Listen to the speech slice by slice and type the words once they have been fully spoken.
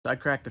So I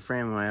cracked the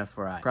frame of my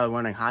F4i. Probably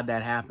wondering how'd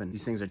that happen.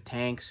 These things are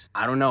tanks.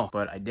 I don't know,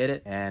 but I did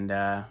it, and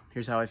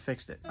here's how I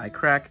fixed it. I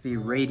cracked the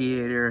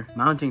radiator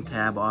mounting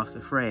tab off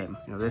the frame.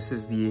 You know, this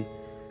is the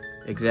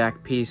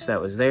exact piece that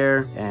was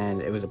there,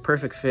 and it was a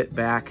perfect fit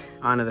back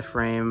onto the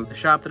frame. The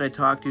shop that I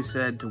talked to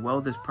said to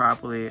weld this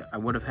properly, I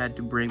would have had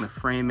to bring the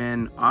frame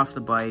in off the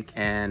bike,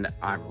 and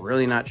I'm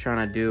really not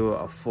trying to do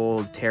a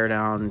full tear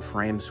down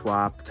frame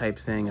swap type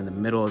thing in the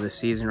middle of the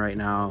season right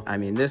now. I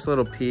mean, this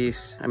little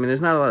piece, I mean,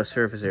 there's not a lot of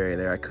surface area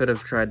there. I could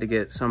have tried to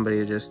get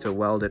somebody just to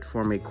weld it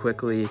for me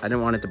quickly. I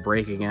didn't want it to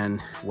break again.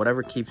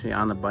 Whatever keeps me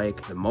on the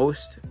bike the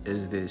most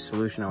is the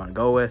solution I want to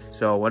go with.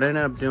 So what I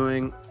ended up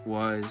doing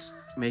was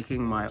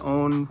making my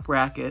own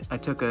bracket. I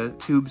took a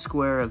tube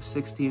square of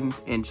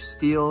 16-inch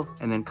steel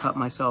and then cut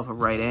myself a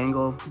right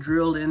angle,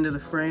 drilled into the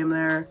frame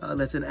there.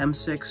 That's an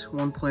M6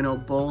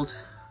 1.0 bolt.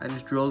 I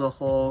just drilled a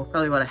hole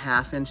probably about a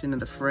 ½ inch into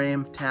the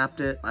frame,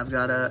 tapped it. I've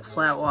got a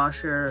flat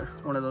washer,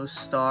 one of those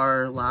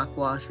Star lock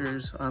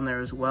washers on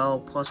there as well,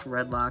 plus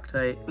red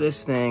Loctite.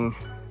 This thing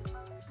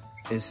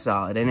is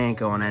solid. It ain't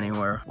going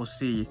anywhere. We'll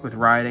see with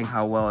riding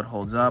how well it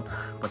holds up,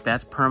 but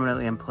that's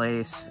permanently in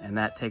place, and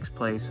that takes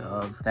place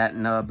of that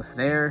nub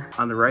there.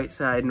 On the right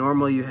side,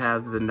 normally you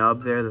have the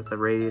nub there that the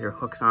radiator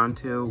hooks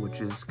onto,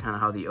 which is kind of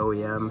how the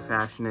OEM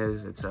fashion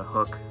is. It's a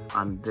hook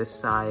on this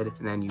side,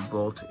 and then you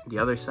bolt the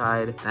other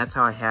side. That's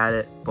how I had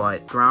it,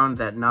 but ground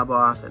that nub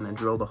off and then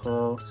drilled a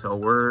hole. So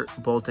we're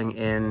bolting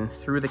in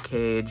through the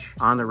cage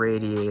on the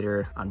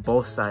radiator on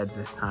both sides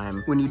this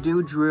time. When you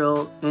do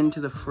drill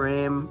into the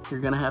frame,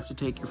 you're gonna have to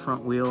take your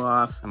front wheel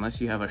off.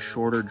 Unless you have a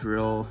shorter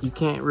drill, you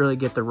can't really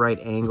get the right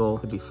angle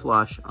to be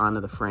flush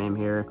onto the frame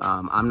here.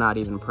 I'm not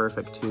even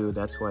perfect too.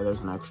 That's why there's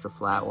an extra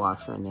flat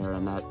washer in there,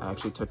 and that I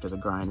actually took to the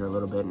grinder a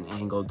little bit and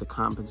angled to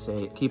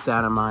compensate. Keep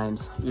that in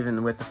mind.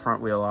 Even with the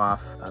front wheel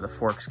off, the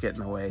forks get in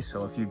the way.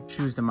 So if you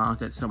choose to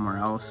mount it somewhere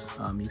else,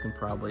 you can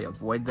probably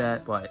avoid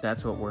that, but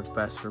that's what worked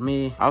best for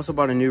me. I also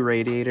bought a new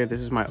radiator.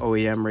 This is my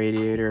OEM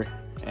radiator,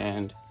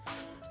 and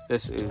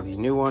this is the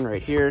new one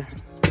right here.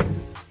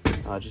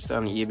 Just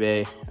on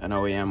eBay, an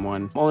OEM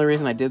one. The only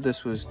reason I did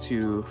this was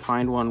to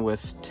find one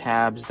with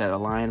tabs that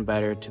align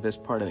better to this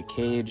part of the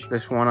cage.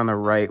 This one on the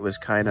right was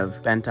kind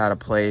of bent out of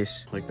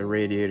place, like the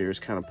radiator is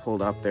kind of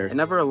pulled up there. It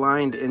never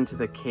aligned into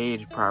the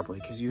cage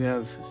properly because you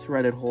have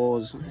threaded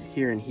holes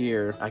here and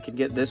here. I could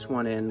get this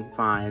one in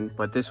fine,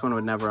 but this one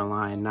would never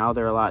align. Now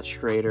they're a lot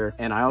straighter.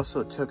 And I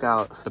also took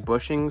out the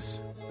bushings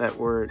that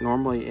were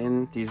normally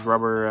in these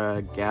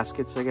rubber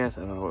gaskets, I guess.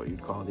 I don't know what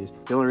you'd call these.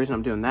 The only reason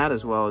I'm doing that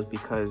as well is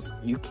because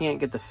you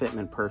can't get the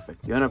fitment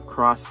perfect. You end up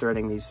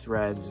cross-threading these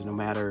threads no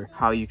matter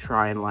how you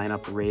try and line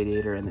up the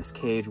radiator in this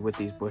cage with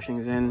these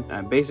bushings in.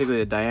 Basically,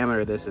 the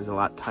diameter of this is a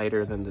lot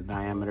tighter than the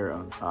diameter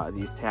of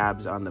these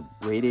tabs on the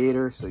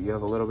radiator, so you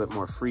have a little bit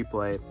more free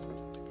play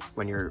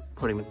when you're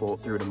putting the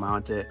bolt through to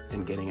mount it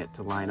and getting it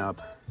to line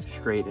up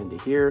straight into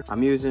here.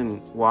 I'm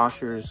using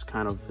washers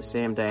kind of the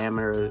same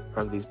diameter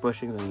of these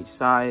bushings on each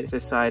side.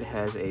 This side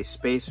has a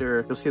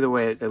spacer. You'll see the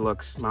way it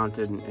looks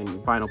mounted in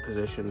final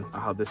position,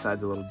 how this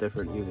side's a little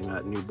different using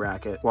that new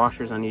bracket.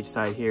 Washers on each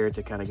side here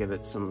to kind of give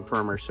it some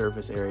firmer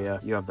surface area.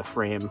 You have the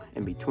frame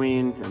in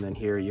between, and then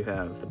here you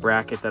have the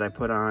bracket that I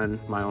put on,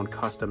 my own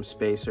custom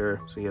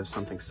spacer, so you have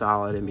something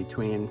solid in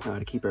between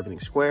to keep everything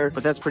square.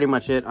 But that's pretty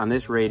much it on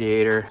this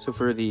radiator. So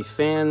for the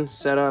fan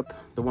setup,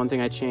 the one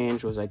thing I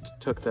changed was I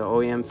took the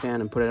OEM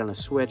fan and put it on a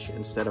switch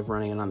instead of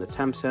running it on the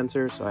temp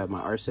sensor. So I have my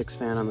R6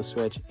 fan on the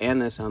switch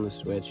and this on the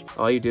switch.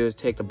 All you do is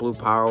take the blue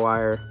power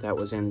wire that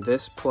was in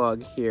this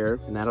plug here,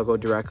 and that'll go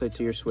directly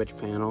to your switch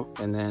panel.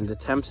 And then the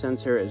temp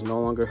sensor is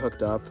no longer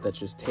hooked up, that's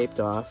just taped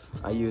off.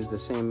 I used the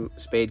same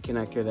spade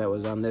connector that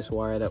was on this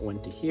wire that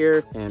went to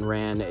here and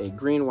ran a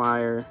green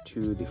wire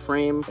to the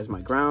frame as my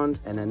ground.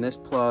 And then this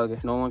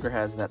plug no longer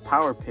has that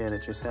power pin,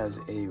 it just has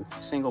a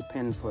single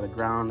pin for the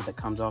ground that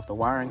comes off the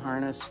wiring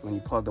harness. When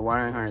you plug the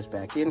wiring harness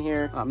back in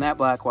here, that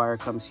black wire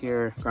comes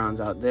here,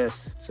 grounds out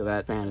this, so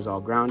that fan is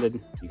all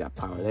grounded. You got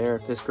power there.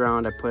 This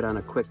ground I put on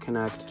a quick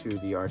connect to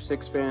the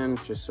R6 fan,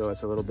 just so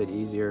it's a little bit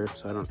easier,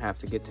 so I don't have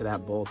to get to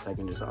that bolt. I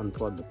can just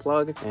unplug the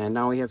plug, and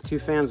now we have two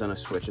fans on a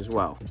switch as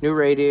well. New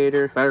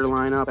radiator, better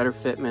lineup, better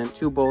fitment,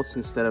 two bolts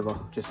instead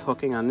of just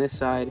hooking on this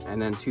side, and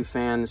then two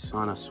fans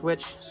on a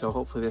switch, so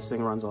hopefully this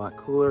thing runs a lot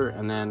cooler.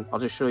 And then I'll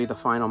just show you the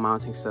final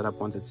mounting setup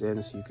once it's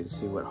in, so you can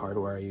see what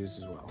hardware I use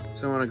as well.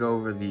 So I want to go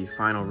over the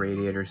final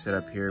radiator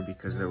setup here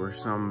because there were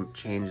some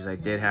changes I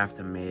did have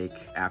to make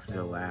after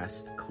the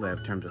last clip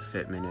in terms of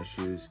fitment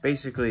issues.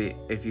 Basically,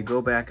 if you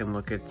go back and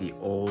look at the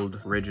old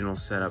original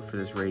setup for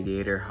this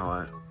radiator,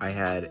 how I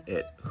had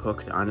it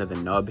hooked onto the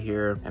nub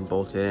here and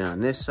bolted in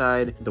on this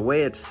side, the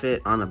way it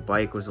fit on the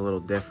bike was a little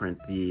different.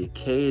 The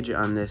cage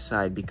on this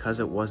side, because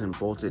it wasn't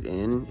bolted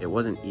in, it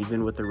wasn't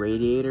even with the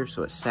radiator,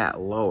 so it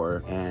sat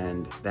lower,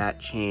 and that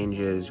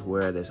changes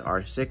where this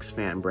R6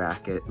 fan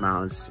bracket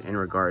mounts in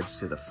regards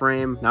to the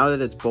frame. Now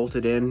that it's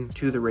bolted in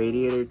to the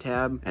radiator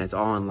tab and it's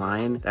all in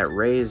line, that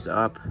raised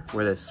up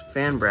where this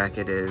fan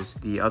bracket is,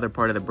 the other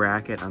part of the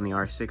bracket on the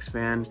R6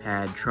 fan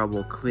had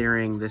trouble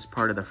clearing this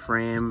part of the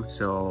frame,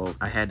 so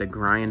I had had to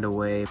grind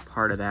away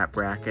part of that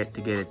bracket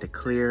to get it to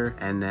clear.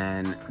 And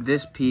then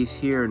this piece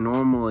here,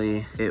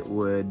 normally it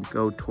would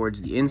go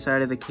towards the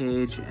inside of the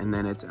cage, and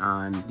then it's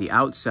on the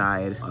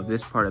outside of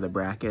this part of the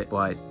bracket.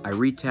 But I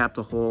re-tapped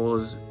the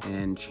holes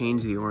and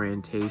changed the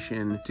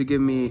orientation to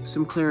give me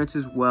some clearance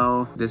as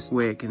well. This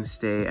way it can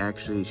stay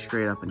actually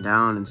straight up and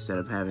down instead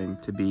of having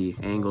to be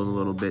angled a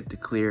little bit to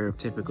clear.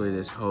 Typically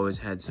this hose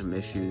had some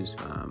issues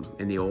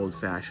in the old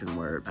fashion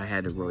where I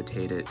had to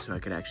rotate it so I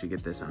could actually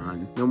get this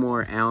on. No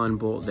more Allen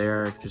bolt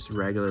there, just a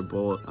regular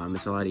bolt.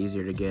 It's a lot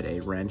easier to get a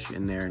wrench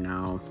in there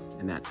now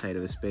in that tight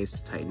of a space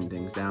to tighten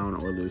things down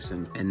or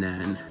loosen. And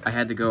then I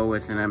had to go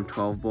with an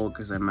M12 bolt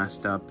because I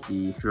messed up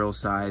the drill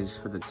size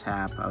for the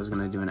tap. I was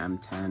gonna do an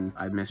M10.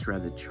 I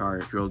misread the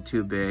chart, drilled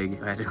too big.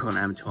 I had to go an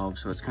M12,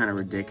 so it's kind of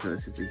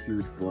ridiculous. It's a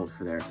huge bolt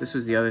for there. This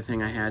was the other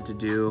thing I had to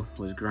do,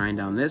 was grind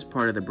down this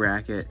part of the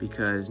bracket,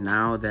 because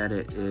now that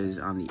it is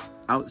on the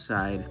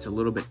outside, it's a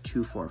little bit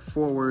too far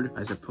forward,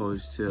 as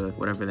opposed to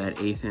whatever that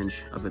 1/8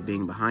 inch of it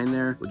being behind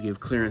there would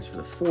give clearance for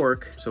the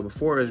fork. So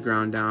before it was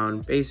ground down,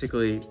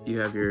 basically you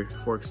have your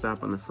fork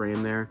stop on the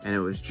frame there, and it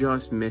was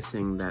just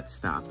missing that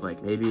stop,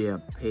 like maybe a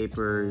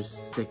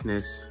paper's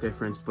thickness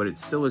difference, but it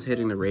still was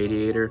hitting the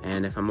radiator.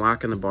 And if I'm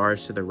locking the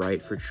bars to the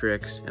right for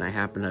tricks and I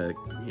happen to,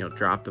 you know,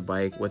 drop the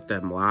bike with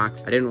them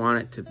locked, I didn't want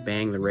it to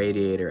bang the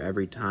radiator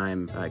every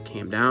time it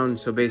came down.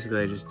 So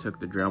basically I just took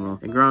the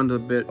Dremel and ground a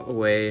bit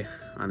away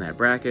on that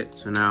bracket.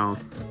 So now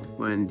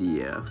when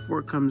the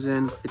fork comes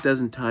in, it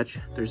doesn't touch.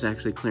 There's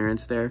actually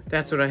clearance there.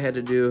 That's what I had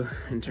to do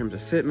in terms of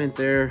fitment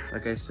there.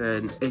 Like I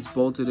said, it's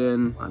bolted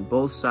in on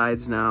both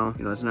sides now.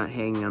 You know, it's not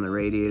hanging on the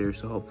radiator,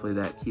 so hopefully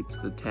that keeps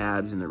the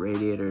tabs and the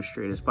radiator as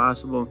straight as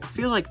possible. I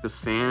feel like the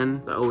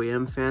fan, the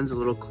OEM fan's a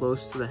little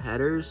close to the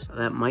headers.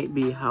 That might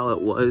be how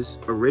it was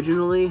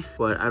originally,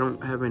 but I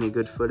don't have any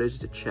good footage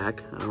to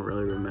check. I don't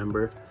really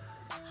remember.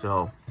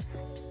 So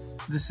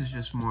this is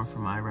just more for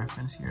my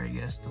reference here, I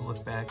guess, to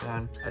look back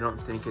on. I don't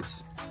think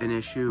it's an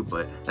issue,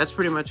 but that's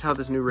pretty much how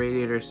this new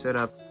radiator is set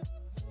up.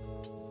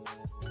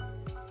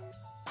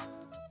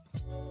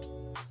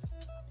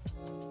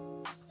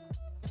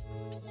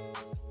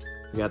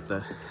 We got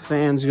the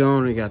fans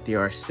going, we got the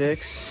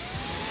R6,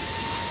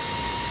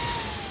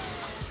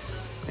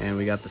 and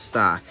we got the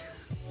stock.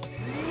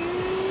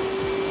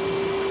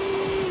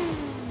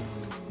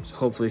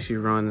 Hopefully she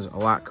runs a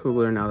lot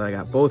cooler now that I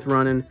got both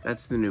running.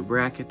 That's the new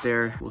bracket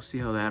there. We'll see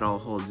how that all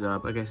holds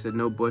up. Like I said,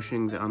 no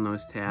bushings on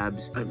those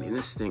tabs. I mean,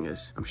 this thing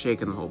is, I'm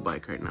shaking the whole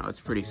bike right now. It's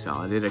pretty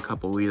solid. I did a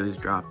couple wheelies,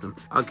 dropped them.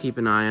 I'll keep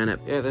an eye on it.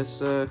 Yeah,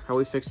 that's how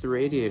we fixed the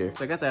radiator.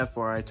 So I got the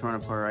F4i torn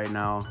apart right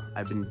now.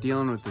 I've been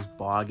dealing with this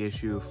bog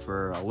issue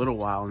for a little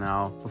while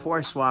now. Before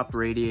I swapped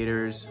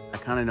radiators, I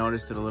kind of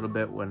noticed it a little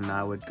bit when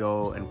I would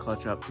go and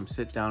clutch up from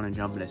sit down and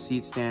jump in a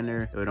seat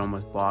stander. It would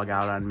almost bog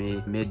out on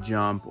me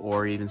mid-jump,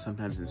 or even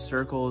sometimes in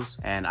circles.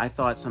 And I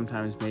thought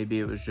sometimes maybe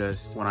it was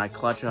just when I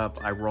clutch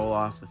up, I roll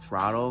off the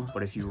throttle,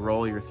 but if you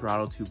roll your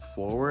throttle tube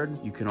forward,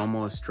 you can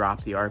almost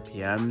drop the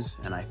RPMs.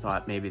 And I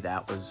thought maybe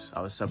that was,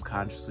 I was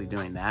subconsciously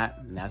doing that,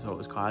 and that's what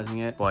was causing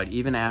it. But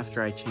even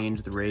after I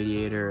changed the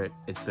radiator,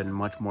 it's been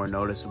much more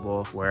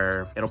noticeable,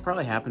 where it'll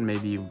probably happen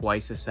maybe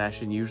twice a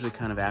session, usually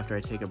kind of after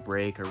I take a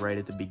break or right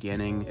at the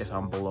beginning. If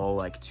I'm below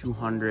like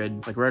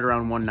 200, like right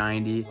around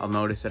 190, I'll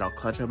notice it. I'll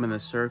clutch up in the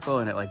circle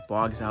and it like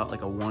bogs out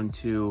like a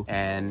 1-2.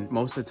 And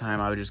most of the time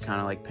I would just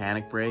kind of like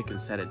panic brake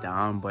and set it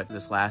down. But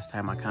this last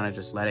time I kind of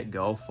just let it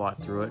go,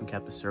 fought through it and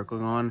kept the circle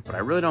going. But I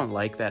really don't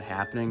like that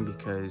happening,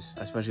 because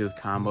especially with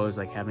combos,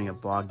 like having it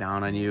bog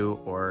down on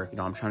you, or, you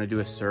know, I'm trying to do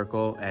a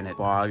circle and it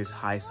bogs,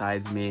 high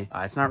sides me.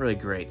 It's not really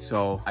great.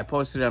 So I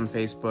posted it on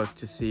Facebook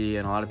to see,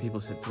 and a lot of people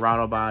said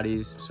throttle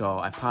bodies. So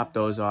I popped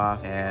those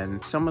off,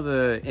 and some of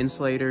the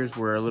insulators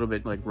were a little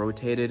bit like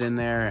rotated in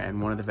there, and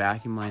one of the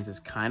vacuum lines is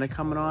kind of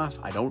coming off.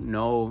 I don't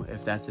know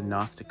if that's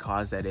enough to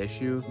cause that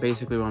issue.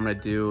 Basically what I'm gonna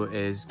do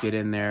is get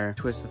in there,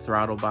 twist the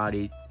throttle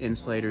body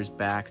insulators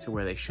back to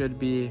where they should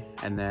be,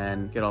 and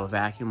then get all the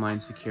vacuum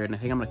lines secured. And I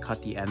think I'm gonna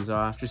cut the ends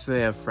off just so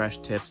they have fresh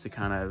tips to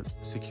kind of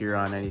secure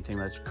on anything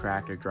that's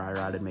cracked or dry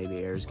rotted, maybe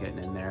air's getting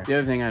in there. The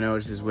other thing I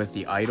noticed is with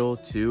the idle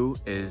too,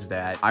 is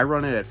that I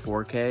run it at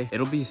 4K.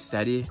 It'll be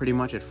steady pretty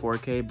much at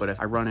 4K, but if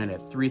I run it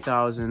at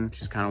 3000,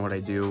 which is kind of what I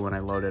do when I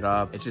load it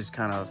up, it just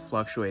kind of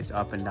fluctuates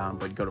up and down.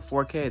 But go to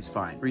 4K, it's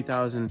fine.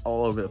 3000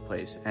 all over the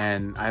place.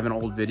 And I have an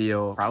old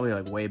video, probably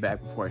like way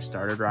back before I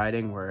started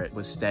riding, where it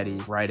was steady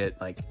right at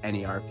like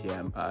any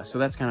RPM. So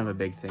that's kind of a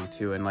big thing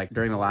too. And like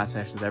during the lot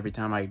sessions, every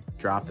time I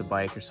drop the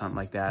bike or something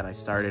like that, I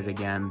start it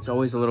again, it's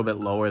always a little bit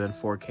lower than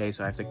 4K,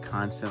 so I have to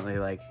constantly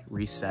like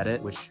reset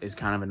it, which is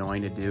kind of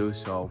annoying to do.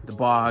 So the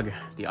bog,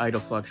 the idle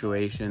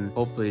fluctuation,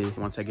 hopefully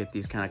once I get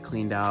these kind of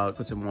cleaned out,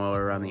 put some oil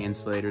around the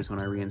insulators when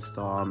I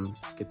reinstall them,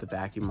 get the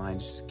vacuum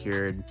lines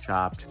secured,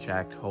 chopped,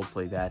 checked,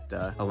 hopefully that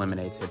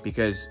eliminates it.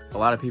 Because a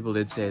lot of people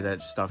did say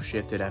that stuff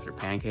shifted after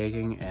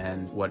pancaking,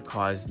 and what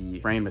caused the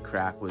frame to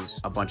crack was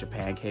a bunch of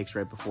pancakes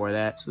right before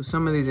that. So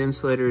some of these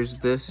insulators,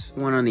 this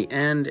one on the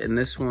end and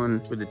this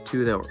one were the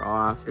two that were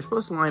off. They're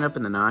supposed to line up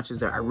in the notches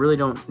there. I really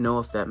don't know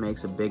if that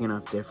makes a big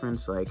enough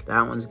difference. Like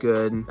that one's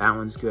good, and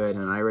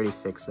I already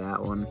fixed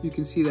that one. You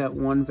can see that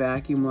one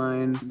vacuum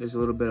line, there's a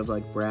little bit of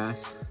like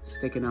brass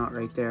sticking out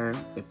right there.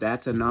 If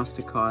that's enough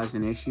to cause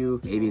an issue,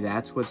 maybe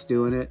that's what's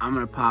doing it. I'm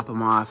gonna pop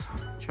them off,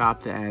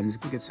 chop the ends,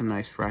 get some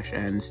nice fresh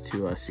ends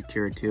to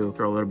secure to.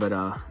 Throw a little bit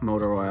of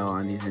motor oil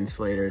on these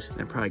insulators,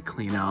 and probably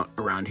clean out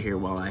around here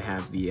while I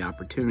have the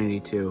opportunity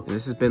to. And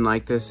this has been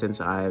like this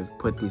since I've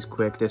put these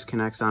quick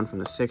disconnects on from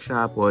the stick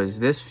shop. Was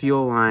this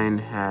fuel line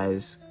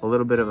has a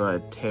little bit of a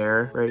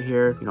tear right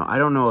here. You know, I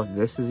don't know if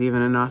this is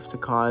even enough to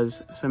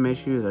cause some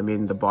issues. I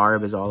mean, the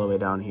barb is all the way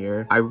down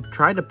here. I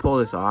tried to pull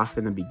this off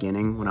in the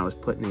beginning when I was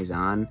putting these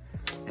on,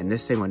 and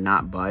this thing would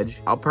not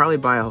budge. I'll probably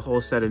buy a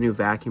whole set of new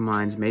vacuum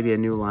lines, maybe a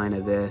new line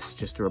of this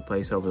just to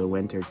replace over the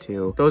winter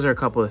too. Those are a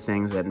couple of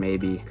things that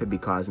maybe could be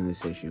causing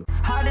this issue.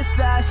 Hottest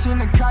stash in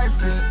the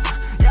carpet.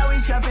 Yeah,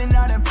 we trapping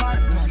out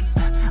apartments.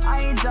 I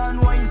ain't done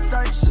when you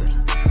start shit.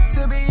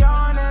 To be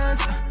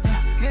honest,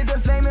 lit the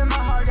flame in my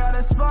heart,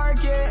 gotta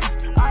spark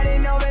it. I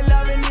didn't know that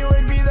love